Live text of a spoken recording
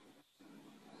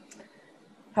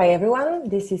Hi everyone,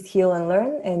 this is Heal and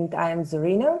Learn and I'm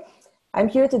Zorina. I'm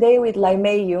here today with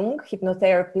Laimei Jung,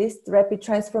 hypnotherapist, rapid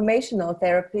transformational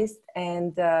therapist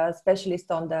and specialist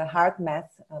on the heart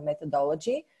math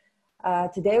methodology.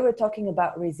 Today we're talking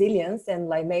about resilience and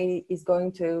Laimei is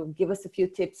going to give us a few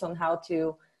tips on how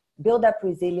to build up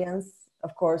resilience,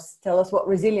 of course, tell us what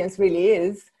resilience really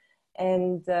is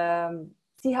and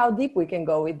see how deep we can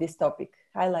go with this topic.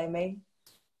 Hi Laimei.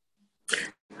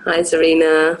 Hi,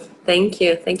 Zarina. Thank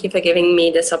you. Thank you for giving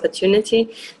me this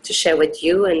opportunity to share with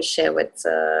you and share with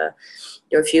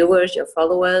your viewers, your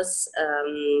followers,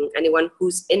 anyone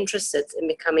who's interested in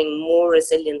becoming more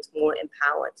resilient, more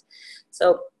empowered.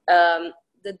 So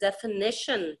the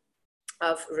definition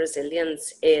of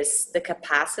resilience is the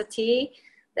capacity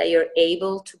that you're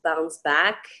able to bounce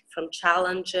back from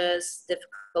challenges,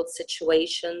 difficult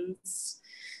situations.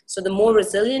 So the more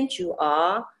resilient you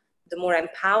are, the more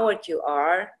empowered you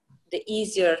are, the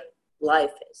easier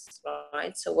life is,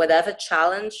 right? So whatever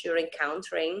challenge you're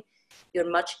encountering, you're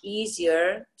much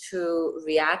easier to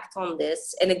react on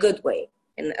this in a good way,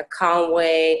 in a calm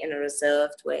way, in a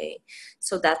reserved way.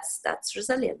 So that's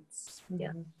resilience. Yeah.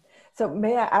 Mm-hmm. So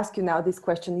may I ask you now this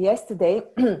question? Yesterday,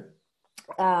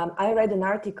 I read an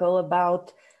article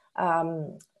about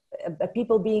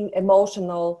people being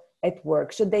emotional at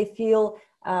work. Should they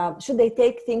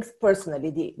take things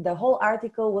personally? The whole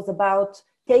article was about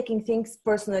taking things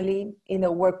personally in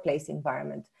a workplace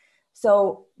environment.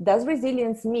 So does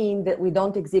resilience mean that we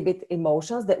don't exhibit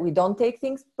emotions, that we don't take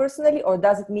things personally, or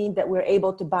does it mean that we're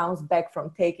able to bounce back from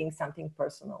taking something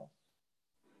personal?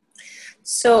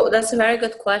 So that's a very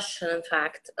good question. In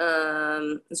fact,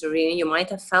 Zarina, you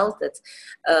might have felt it.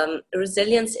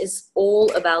 Resilience is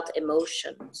all about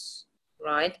emotions,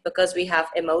 right? Because we have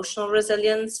emotional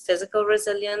resilience, physical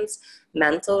resilience,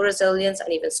 mental resilience,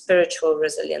 and even spiritual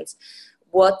resilience.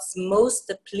 What's most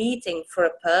depleting for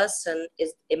a person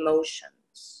is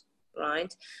emotions,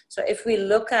 right? So if we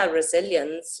look at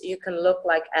resilience, you can look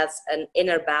like as an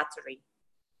inner battery,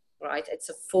 right? It's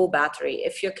a full battery.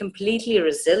 If you're completely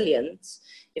resilient,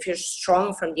 if you're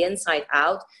strong from the inside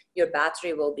out, your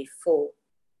battery will be full,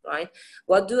 right?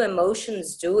 What do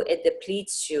emotions do? It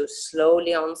depletes you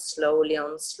slowly on, slowly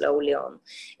on, slowly on.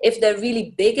 If they're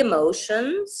really big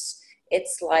emotions,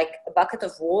 it's like a bucket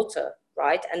of water,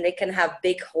 right? And they can have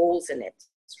big holes in it,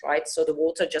 right? So the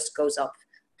water just goes up.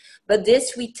 But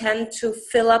this we tend to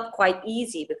fill up quite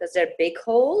easy because they're big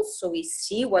holes. So we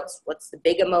see what's the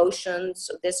big emotions.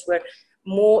 So this we're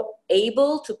more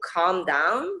able to calm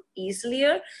down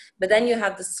easier. But then you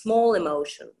have the small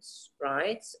emotions,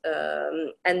 right?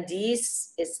 And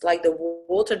these is like the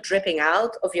water dripping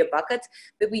out of your bucket,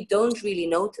 but we don't really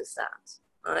notice that.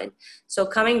 Right. So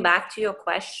coming back to your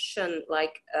question,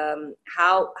 like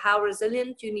how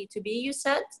resilient you need to be, you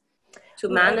said, to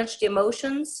manage the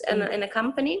emotions in a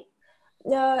company?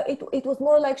 It was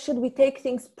more like, should we take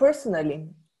things personally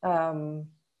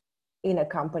in a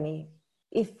company?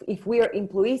 If we are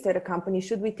employees at a company,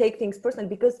 should we take things personally?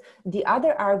 Because the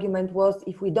other argument was,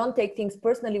 if we don't take things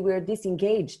personally, we're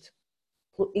disengaged.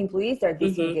 Employees are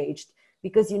disengaged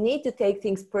because you need to take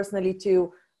things personally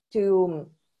to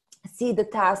see the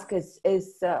task as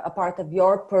a part of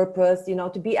your purpose,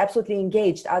 to be absolutely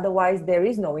engaged. Otherwise, there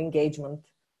is no engagement.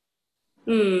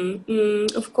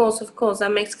 Of course,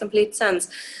 that makes complete sense.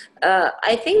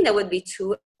 I think there would be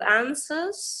two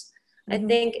answers. I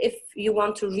think if you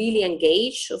want to really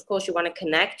engage, of course, you want to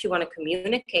connect, you want to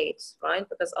communicate, right?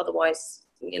 Because otherwise,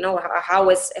 how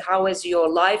is your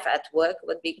life at work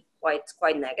would be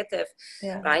quite negative,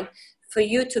 right? For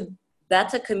you to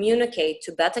better communicate,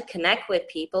 to better connect with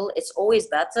people, it's always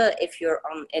better if you're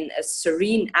in a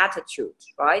serene attitude,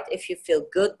 right? If you feel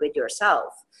good with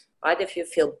yourself. Right? If you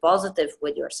feel positive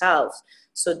with yourself.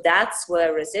 So that's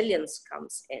where resilience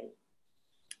comes in,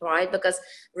 right? Because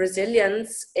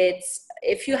resilience, it's,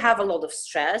 if you have a lot of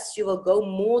stress, you will go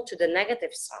more to the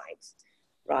negative side,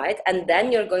 right? And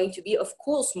then you're going to be, of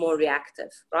course, more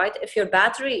reactive, right? If your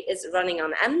battery is running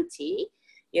on empty,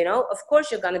 of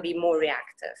course, you're going to be more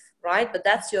reactive, right? But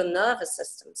that's your nervous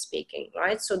system speaking,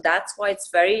 right? So that's why it's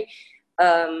very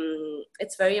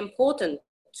important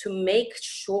to make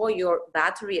sure your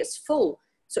battery is full.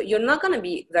 So you're not going to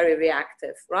be very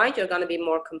reactive, right? You're going to be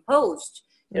more composed.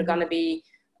 You're going to be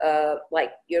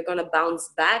you're going to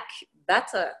bounce back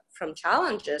better from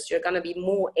challenges. You're going to be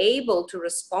more able to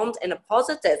respond in a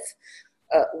positive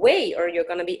way, or you're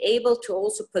going to be able to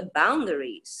also put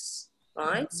boundaries,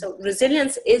 right? So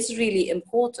resilience is really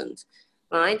important,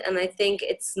 right? And I think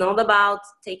it's not about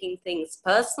taking things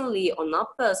personally or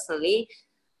not personally.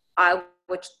 I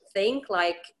would think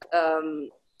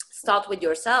start with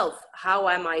yourself. How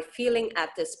am I feeling at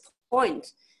this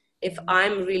point. If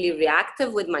I'm really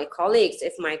reactive with my colleagues,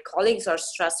 if my colleagues are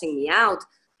stressing me out,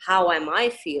 how am I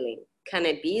feeling? Can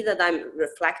it be that I'm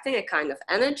reflecting a kind of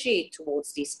energy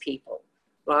towards these people,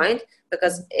 right?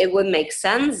 Because it would make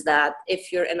sense that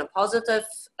if you're in a positive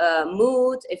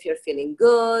mood, if you're feeling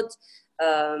good,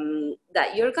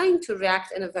 that you're going to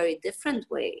react in a very different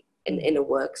way in a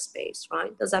workspace,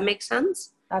 right? Does that make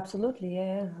sense? Absolutely,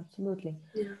 yeah, absolutely.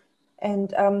 Yeah.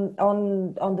 And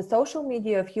on the social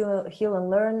media of Heal and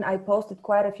Learn, I posted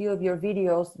quite a few of your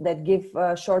videos that give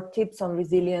short tips on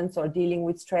resilience or dealing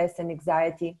with stress and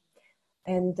anxiety.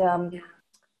 And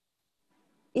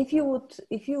if you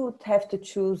would have to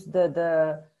choose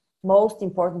the most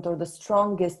important or the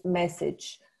strongest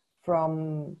message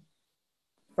from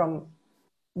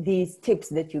these tips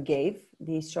that you gave,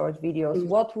 these short videos,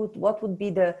 what would be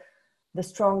the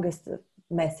strongest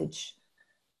message?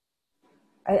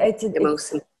 It's the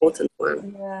most important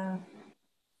one. Yeah.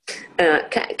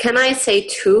 Can I say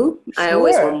two? Sure, I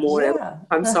always want more. Yeah.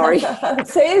 I'm sorry.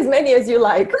 Say as many as you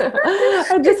like.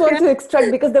 I just want to extract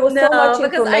because there was so much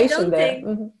information there.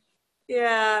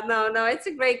 Yeah, no, it's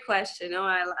a great question.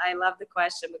 I love the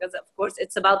question because, of course,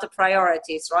 it's about the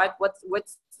priorities, right?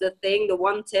 What's the thing, the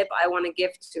one tip I want to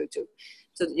give to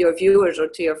your viewers or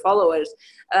to your followers?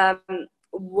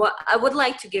 What I would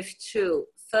like to give two.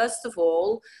 First of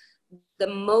all, the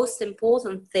most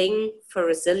important thing for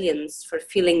resilience, for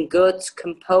feeling good,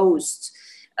 composed,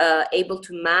 able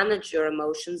to manage your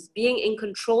emotions, being in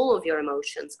control of your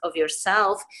emotions, of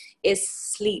yourself, is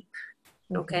sleep.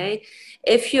 Okay?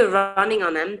 If you're running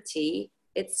on empty,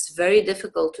 it's very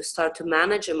difficult to start to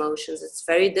manage emotions. It's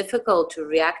very difficult to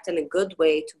react in a good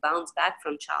way, to bounce back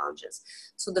from challenges.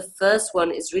 So the first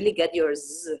one is really get your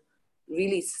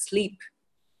really sleep.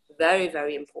 Very,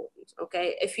 very important.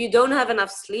 Okay? If you don't have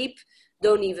enough sleep,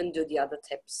 don't even do the other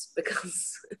tips,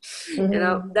 because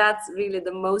that's really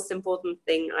the most important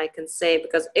thing I can say,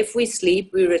 because if we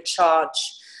sleep, we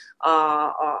recharge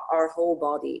our whole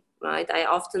body, right? I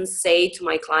often say to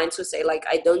my clients who say, like,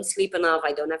 I don't sleep enough,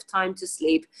 I don't have time to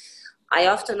sleep, I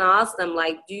often ask them,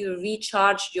 like, do you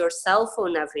recharge your cell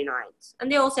phone every night?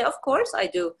 And they all say, of course I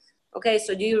do. Okay,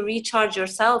 so do you recharge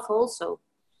yourself also?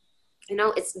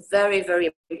 It's very,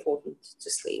 very important to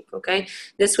sleep, okay?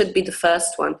 This would be the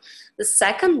first one. The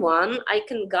second one, I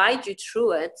can guide you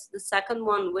through it. The second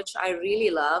one, which I really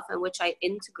love and which I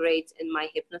integrate in my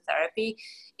hypnotherapy,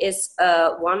 is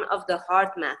one of the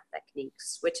HeartMath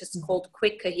techniques, which is called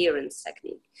quick coherence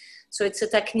technique. So it's a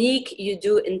technique you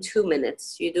do in 2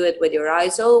 minutes. You do it with your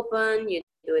eyes open, you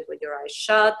do it with your eyes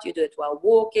shut, you do it while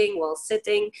walking, while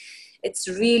sitting. It's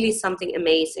really something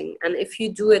amazing. And if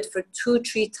you do it for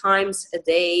 2-3 times a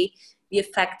day, the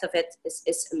effect of it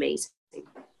is amazing.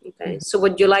 Okay. So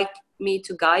would you like me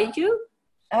to guide you?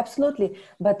 Absolutely.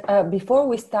 But before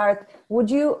we start, would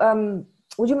you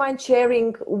mind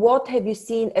sharing what have you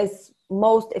seen as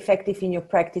most effective in your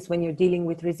practice when you're dealing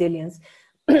with resilience?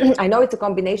 I know it's a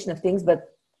combination of things,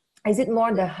 but is it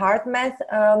more the HeartMath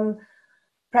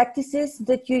practices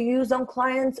that you use on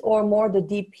clients, or more the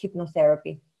deep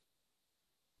hypnotherapy?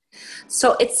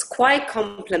 So it's quite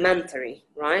complementary,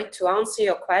 right? To answer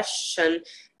your question,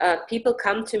 people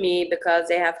come to me because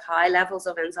they have high levels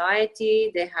of anxiety,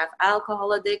 they have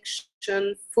alcohol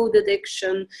addiction, food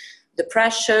addiction,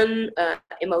 depression,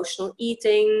 emotional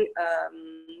eating,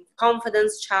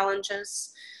 confidence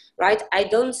challenges, right? I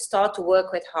don't start to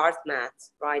work with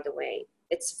HeartMath right away.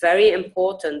 It's very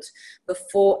important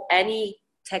before any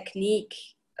technique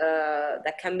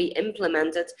that can be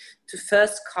implemented to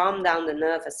first calm down the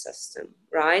nervous system,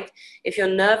 right? If your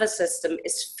nervous system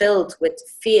is filled with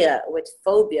fear, with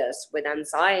phobias, with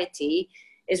anxiety,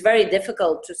 it's very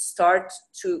difficult to start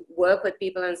to work with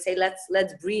people and say,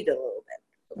 let's breathe a little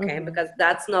bit, okay? Because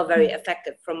that's not very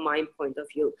effective from my point of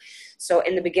view. So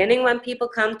in the beginning, when people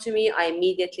come to me, I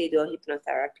immediately do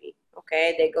hypnotherapy.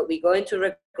 Okay, we go into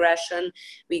regression,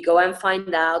 we go and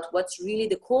find out what's really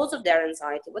the cause of their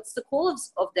anxiety, what's the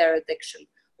cause of their addiction,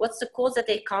 what's the cause that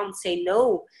they can't say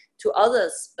no to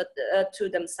others, but to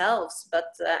themselves,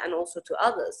 but and also to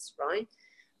others, right?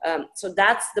 So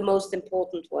that's the most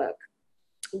important work.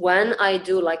 When I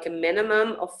do like a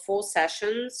minimum of 4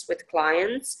 sessions with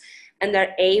clients and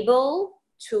they're able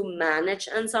to manage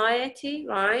anxiety,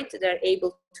 right? They're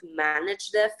able to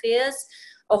manage their fears,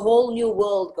 a whole new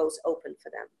world goes open for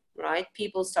them, right?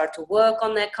 People start to work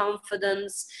on their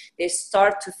confidence. They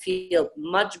start to feel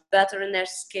much better in their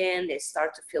skin. They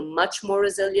start to feel much more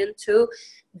resilient too.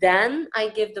 Then I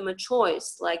give them a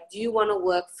choice. Like, do you want to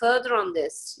work further on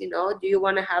this? Do you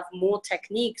want to have more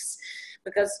techniques?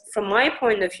 Because from my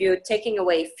point of view, taking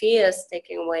away fears,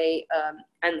 taking away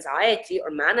anxiety,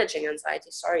 or managing anxiety,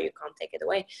 sorry, you can't take it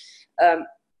away,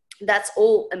 that's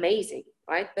all amazing,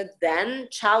 right? But then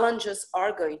challenges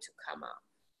are going to come up,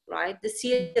 right? The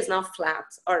sea is not flat,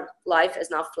 or life is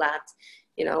not flat.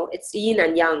 It's yin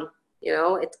and yang.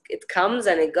 It comes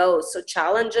and it goes. So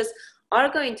challenges are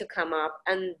going to come up.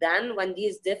 And then when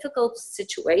these difficult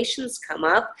situations come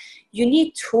up, you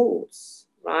need tools,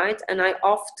 right? And I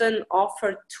often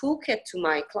offer toolkit to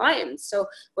my clients. So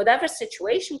whatever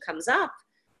situation comes up,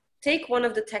 take one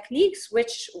of the techniques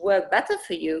which work better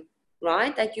for you,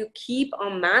 right? That you keep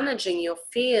on managing your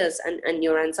fears and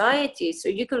your anxiety, so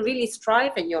you can really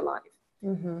strive in your life.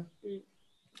 Mm-hmm.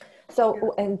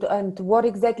 So, and what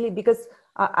exactly, because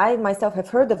I myself have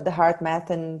heard of the HeartMath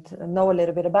and know a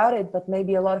little bit about it, but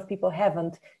maybe a lot of people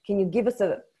haven't. Can you give us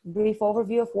a brief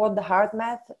overview of what the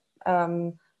HeartMath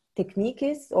technique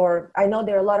is? Or I know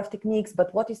there are a lot of techniques,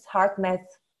 but what is HeartMath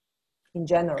in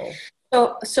general?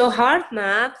 So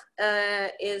HeartMath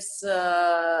is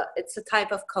it's a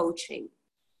type of coaching,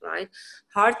 right?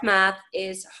 HeartMath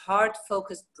is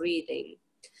heart-focused breathing,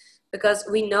 because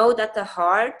we know that the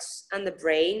heart and the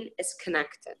brain is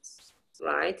connected,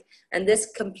 right? And this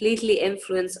completely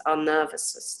influences our nervous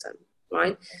system,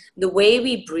 right? The way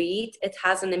we breathe, it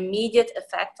has an immediate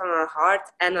effect on our heart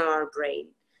and on our brain,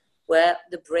 where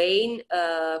the brain,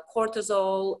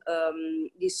 cortisol,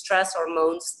 these stress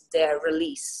hormones, they're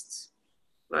released,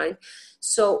 right?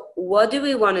 So what do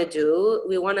we want to do?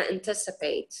 We want to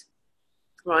anticipate,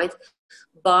 right?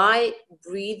 By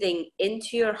breathing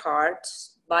into your heart,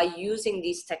 by using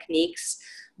these techniques,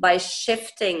 by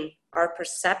shifting our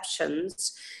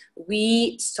perceptions,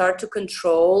 we start to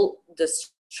control the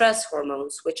stress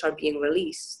hormones which are being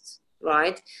released,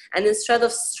 right? And instead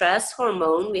of stress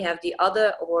hormone, we have the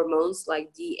other hormones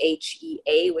like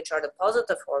DHEA, which are the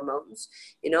positive hormones,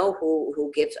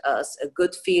 who give us a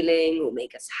good feeling, who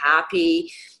make us happy,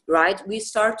 right? We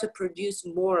start to produce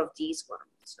more of these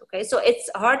ones. Okay, so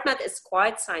HeartMath is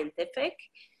quite scientific.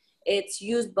 It's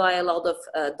used by a lot of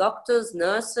doctors,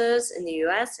 nurses in the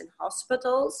US, in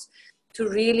hospitals, so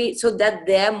that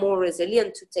they're more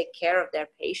resilient to take care of their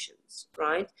patients,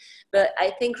 right? But I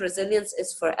think resilience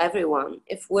is for everyone.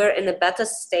 If we're in a better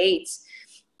state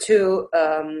to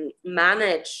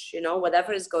manage,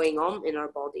 whatever is going on in our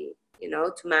body,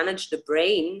 to manage the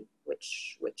brain,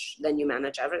 which then you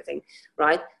manage everything,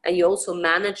 right? And you also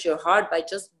manage your heart by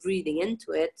just breathing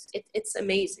into it. It's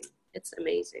amazing. It's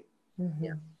amazing. Mm-hmm.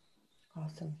 Yeah.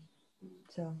 Awesome.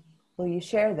 So will you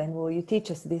share then? Will you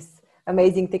teach us this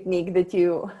amazing technique that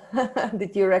you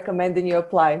that you recommend and you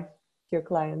apply to your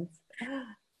clients?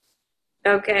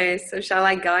 Okay, so shall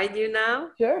I guide you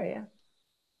now? Sure, yeah.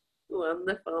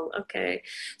 Wonderful. Okay.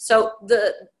 So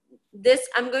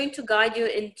I'm going to guide you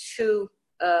into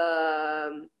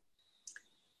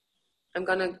I'm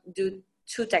gonna do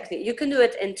two techniques. You can do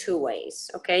it in two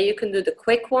ways. Okay, you can do the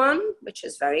quick one, which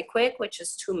is very quick, which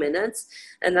is 2 minutes,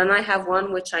 and then I have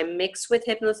one which I mix with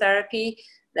hypnotherapy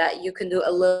that you can do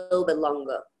a little bit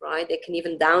longer, right? They can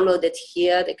even download it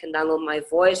here. They can download my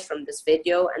voice from this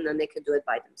video, and then they can do it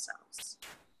by themselves.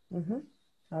 Mm-hmm.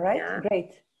 All right, Yeah.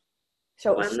 Great.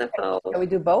 Wonderful. Shall we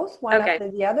do both, one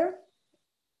after the other?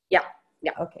 Yeah.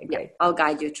 Okay, great. Yeah. I'll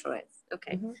guide you through it.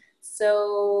 Okay. Mm-hmm.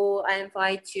 So I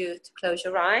invite you to close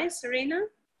your eyes, Serena.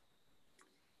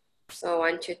 So I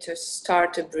want you to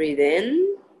start to breathe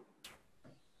in.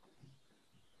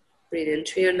 Breathe in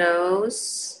through your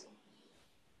nose.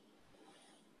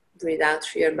 Breathe out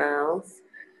through your mouth.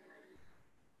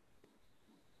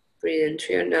 Breathe in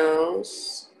through your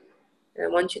nose. And I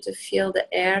want you to feel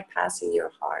the air passing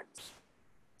your heart.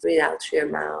 Breathe out through your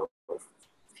mouth.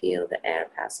 Feel the air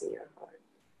passing your heart.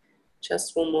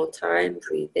 Just one more time.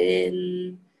 Breathe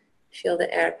in. Feel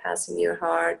the air passing your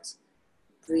heart.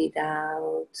 Breathe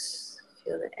out.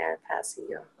 Feel the air passing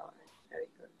your heart. Very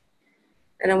good.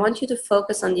 And I want you to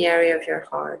focus on the area of your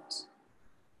heart.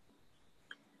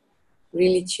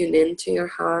 Really tune into your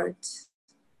heart.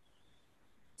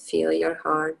 Feel your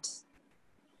heart.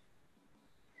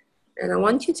 And I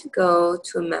want you to go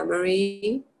to a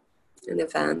memory, an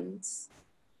event,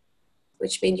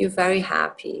 which made you very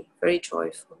happy, very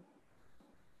joyful.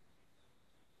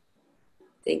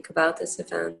 Think about this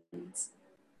event.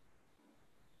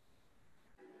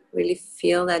 Really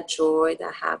feel that joy,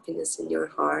 that happiness in your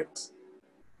heart.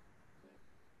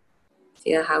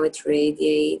 Feel how it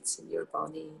radiates in your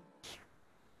body.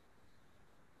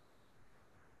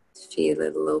 Feel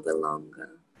it a little bit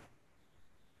longer.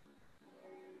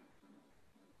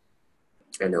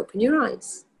 And open your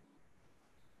eyes.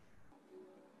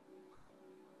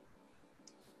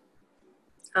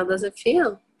 How does it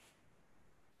feel?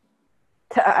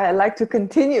 I like to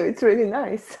continue. It's really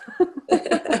nice.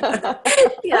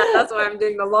 Yeah, that's why I'm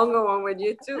doing the longer one with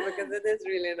you too, because it is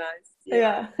really nice.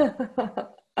 Yeah.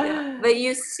 Yeah. But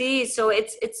you see, so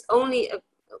it's only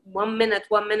 1 minute,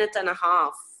 1.5 minutes,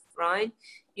 right?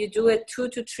 You do it 2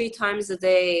 to 3 times a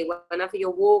day. Whenever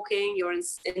you're walking, you're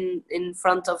in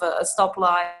front of a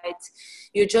stoplight,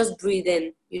 you just breathe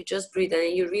in. You just breathe in,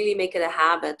 and you really make it a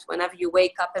habit. Whenever you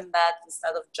wake up in bed,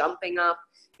 instead of jumping up,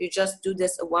 you just do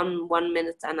this 1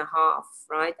 minute and a half,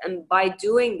 right? And by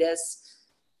doing this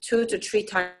 2 to 3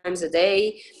 times a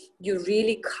day, you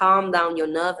really calm down your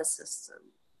nervous system.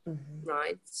 Mm-hmm.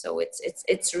 Right? So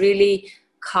it's really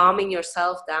calming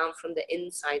yourself down from the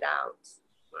inside out,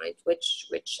 right?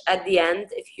 Which at the end,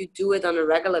 if you do it on a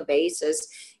regular basis,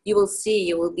 you will see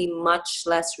you will be much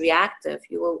less reactive.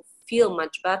 You will feel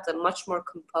much better, much more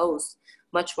composed,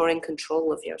 much more in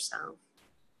control of yourself.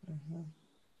 Mm-hmm.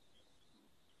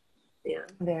 Yeah.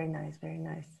 Very nice, very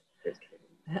nice. Okay.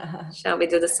 Shall we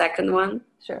do the second one?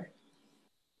 Sure.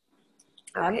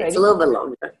 Okay, I'm ready. It's a little bit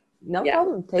longer. No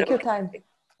problem. Take your time.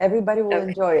 Everybody will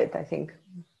enjoy it, I think.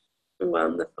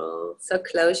 Wonderful. So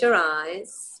close your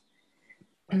eyes.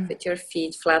 Put your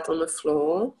feet flat on the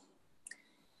floor.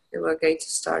 And we're going to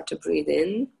start to breathe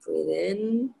in. Breathe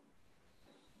in.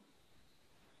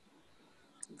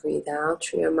 Breathe out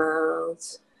through your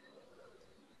mouth.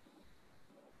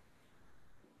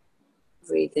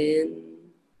 Breathe in.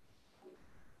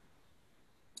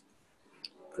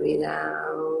 Breathe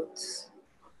out.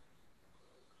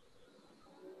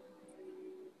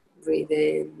 Breathe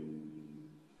in.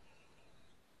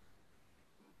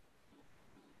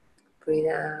 Breathe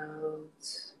out.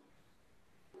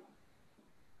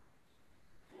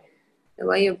 And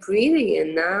while you're breathing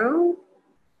in now,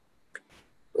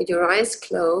 with your eyes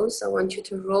closed, I want you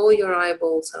to roll your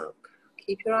eyeballs up.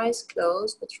 Keep your eyes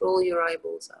closed, but roll your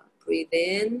eyeballs up. Breathe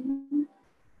in.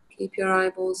 Keep your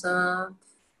eyeballs up.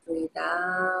 Breathe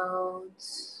out.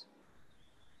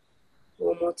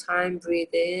 One more time,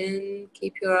 breathe in.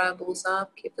 Keep your eyeballs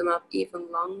up. Keep them up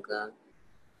even longer.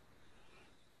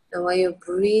 And while you're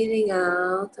breathing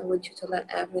out, I want you to let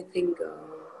everything go.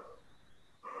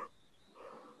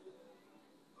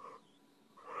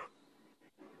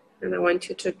 And I want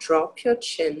you to drop your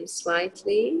chin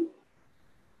slightly,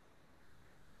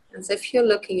 as if you're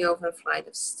looking over a flight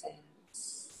of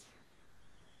stairs.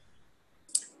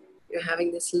 You're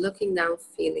having this looking down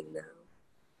feeling now.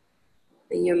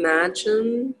 And you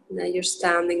imagine that you're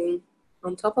standing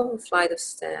on top of a flight of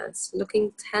stairs,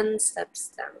 looking 10 steps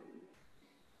down.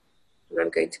 And I'm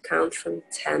going to count from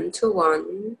 10 to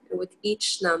 1. And with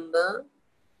each number,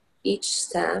 each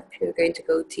step, you're going to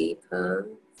go deeper,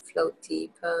 float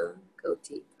deeper, go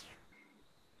deeper.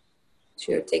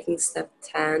 So you're taking step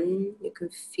 10. You can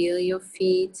feel your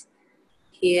feet,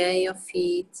 hear your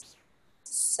feet,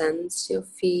 sense your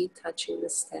feet touching the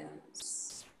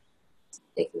stairs.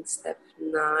 Taking step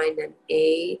 9 and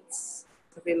 8.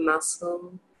 Every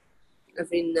muscle,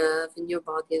 every nerve in your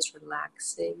body is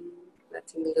relaxing,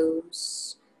 letting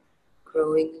loose,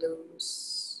 growing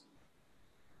loose.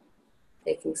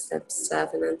 Taking steps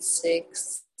 7 and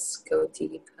 6, go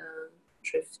deeper,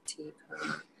 drift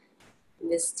deeper in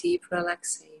this deep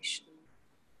relaxation.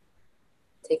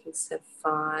 Taking step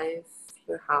 5,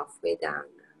 you're halfway down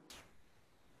now.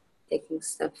 Taking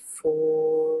step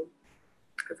 4,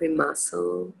 every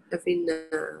muscle, every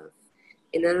nerve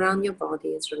in and around your body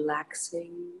is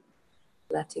relaxing,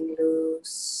 letting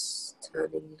loose,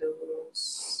 turning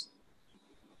loose.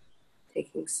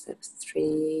 Taking step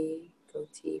 3, go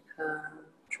deeper,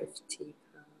 drift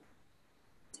deeper.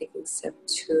 Taking step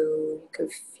 2, you can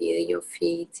feel your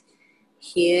feet,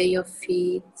 hear your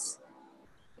feet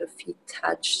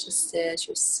touch the stairs,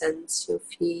 you sense your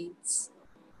feet.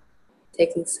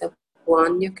 Taking step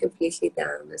 1, you're completely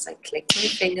down. As I click my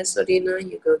fingers, Lorena,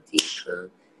 you go deeper,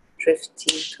 drift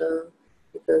deeper,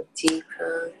 you go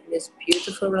deeper. In this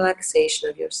beautiful relaxation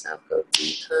of yourself, go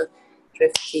deeper,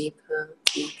 drift deeper,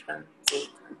 deeper,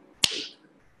 deeper, deeper.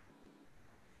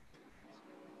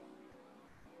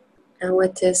 And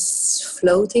with this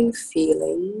floating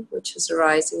feeling, which is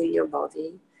arising in your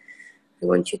body, I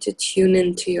want you to tune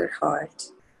into your heart.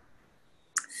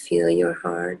 Feel your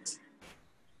heart.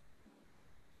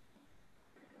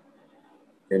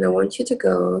 And I want you to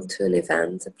go to an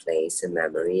event, a place, a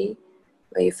memory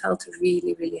where you felt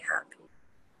really, really happy.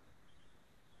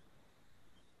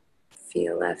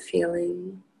 Feel that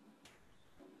feeling.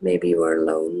 Maybe you were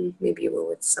alone, maybe you were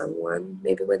with someone,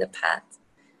 maybe with a pet.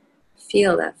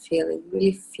 Feel that feeling,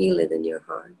 really feel it in your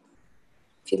heart.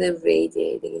 Feel it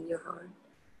radiating in your heart.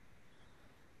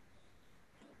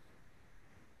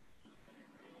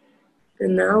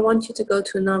 And now I want you to go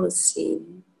to another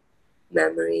scene,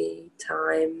 memory,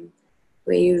 time,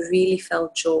 where you really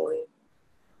felt joy,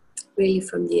 really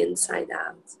from the inside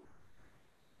out.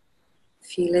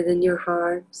 Feel it in your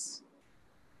heart.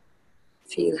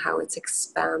 Feel how it's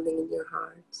expanding in your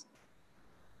heart.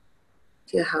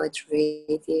 Feel how it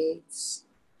radiates.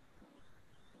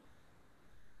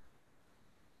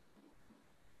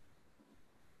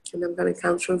 And I'm going to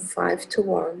count from 5 to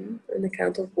 1. On the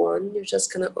count of 1, you're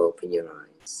just going to open your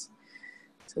eyes.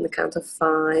 So on the count of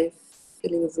 5,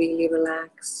 feeling really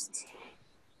relaxed.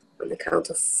 On the count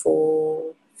of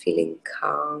 4, feeling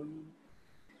calm.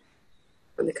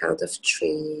 On the count of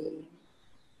 3,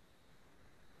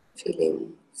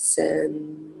 feeling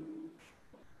zen.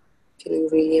 Feeling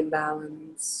really in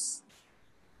balance.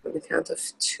 On the count of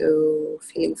 2,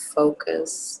 feeling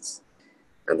focused.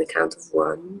 On the count of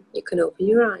 1, you can open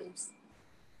your eyes.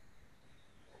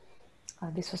 Oh,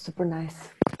 this was super nice.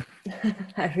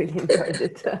 I really enjoyed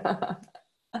it. So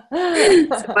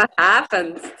what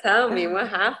happened? Tell me, what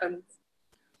happened?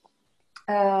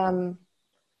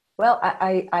 Well,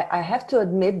 I have to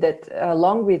admit that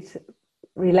along with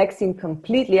relaxing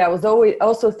completely, I was always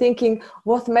also thinking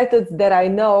what methods that I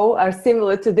know are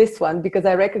similar to this one, because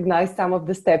I recognize some of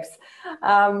the steps.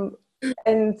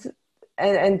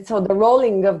 And so the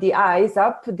rolling of the eyes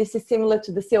up, this is similar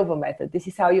to the Silva method. This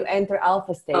is how you enter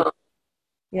alpha state. Oh.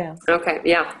 Yeah. Okay.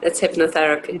 Yeah, it's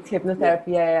hypnotherapy. It's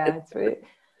hypnotherapy. Yeah. It's really,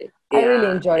 I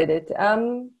really enjoyed it. I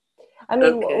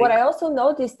mean, what I also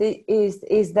noticed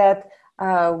is that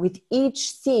with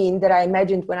each scene that I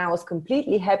imagined when I was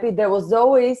completely happy, there was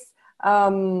always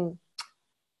a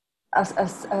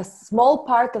small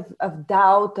part of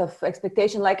doubt, of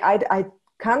expectation. Like I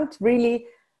can't really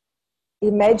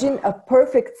imagine a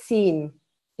perfect scene,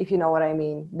 if you know what I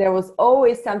mean. There was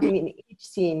always something in each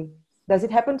scene. Does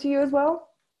it happen to you as well?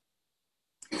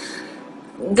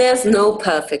 There's no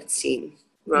perfect scene,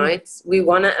 right? We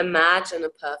want to imagine a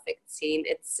perfect scene.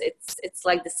 It's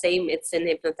like the same. It's in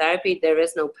hypnotherapy. There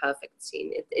is no perfect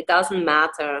scene. It doesn't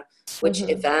matter which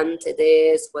event it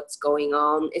is, what's going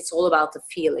on. It's all about the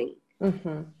feeling,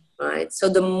 right? So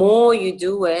the more you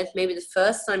do it, maybe the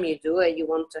first time you do it, you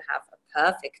want to have a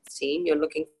perfect scene. You're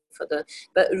looking for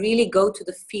but really go to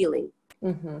the feeling.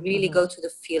 Really go to the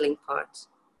feeling part.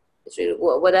 It's really,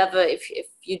 whatever, if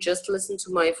you just listen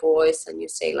to my voice and you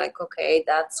say like, okay,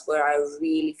 that's where I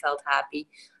really felt happy,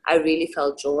 I really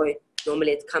felt joy,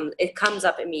 normally it comes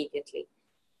up immediately,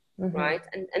 right?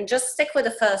 And just stick with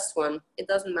the first one, it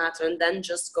doesn't matter, and then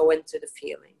just go into the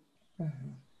feeling.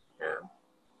 Yeah.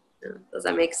 Does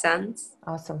that make sense?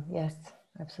 Awesome. Yes,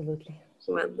 absolutely.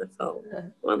 Wonderful.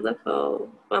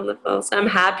 Wonderful. So I'm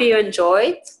happy you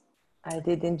enjoyed. I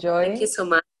did enjoy. Thank you so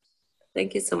much.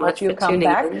 Thank you so much for tuning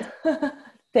in.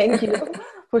 Thank you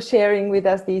for sharing with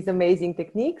us these amazing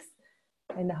techniques.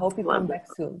 And I hope you come back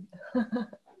soon.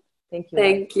 Thank you.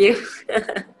 Thank you.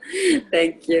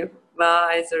 Thank you.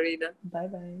 Bye, Zarina.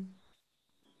 Bye-bye.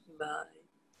 Bye.